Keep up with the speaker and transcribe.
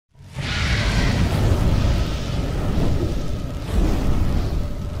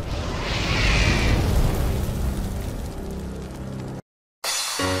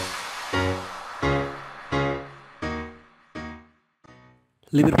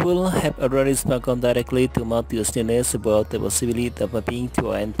Liverpool have already spoken directly to Matthews Nunes about the possibility of moving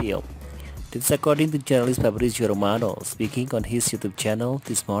to Anfield. This is according to journalist Fabrizio Romano, speaking on his YouTube channel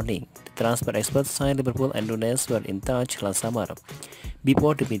this morning. The transfer experts signed Liverpool and Nunes were in touch last summer,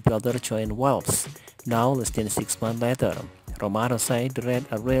 before the midfielder joined Wolves. Now, less than 6 months later, Romano said the Reds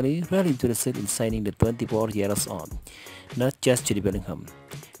are really interested in signing the 24-year-old, not just Jude Bellingham.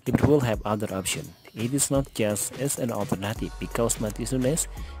 Liverpool have other options. It is not just as an alternative because Matheus Nunes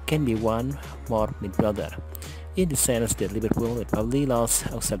can be one more midfielder, in the sense that Liverpool will probably lost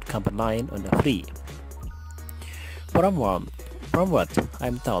outside company line on a free. From what, from what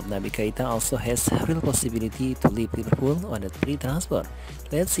I'm told, Naby Keita also has a real possibility to leave Liverpool on a free transfer.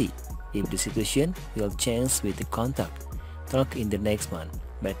 Let's see if the situation will change with the contract talk in the next month.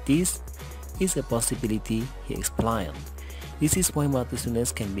 But this is a possibility, he explained. This is why Matheus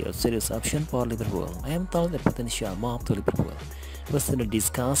Nunes can be a serious option for Liverpool. I am told a potential move to Liverpool was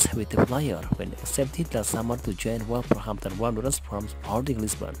discussed with the player when accepted last summer to join Wolverhampton Wanderers from Sporting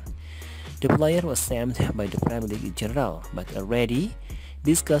Lisbon. The player was named by the Premier League in general, but already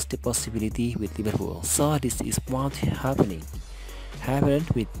discussed the possibility with Liverpool. So this is what happened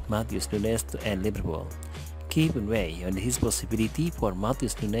with Matheus Nunes to end Liverpool. Keep an eye on his possibility for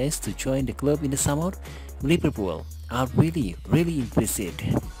Matheus Nunes to join the club in the summer. Liverpool are really interested.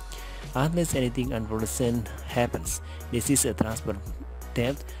 Unless anything unforeseen happens, this is a transfer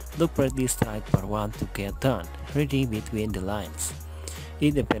that look pretty straightforward to get done, reading between the lines.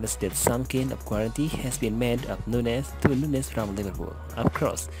 It appears that some kind of guarantee has been made of Nunes from Liverpool. Of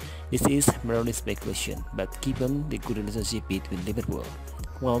course, this is merely speculation, but given the good relationship between Liverpool,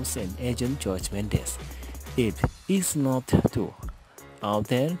 Wolves and agent George Mendes, it is not too out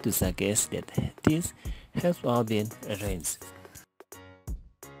there to suggest that this has all been arranged.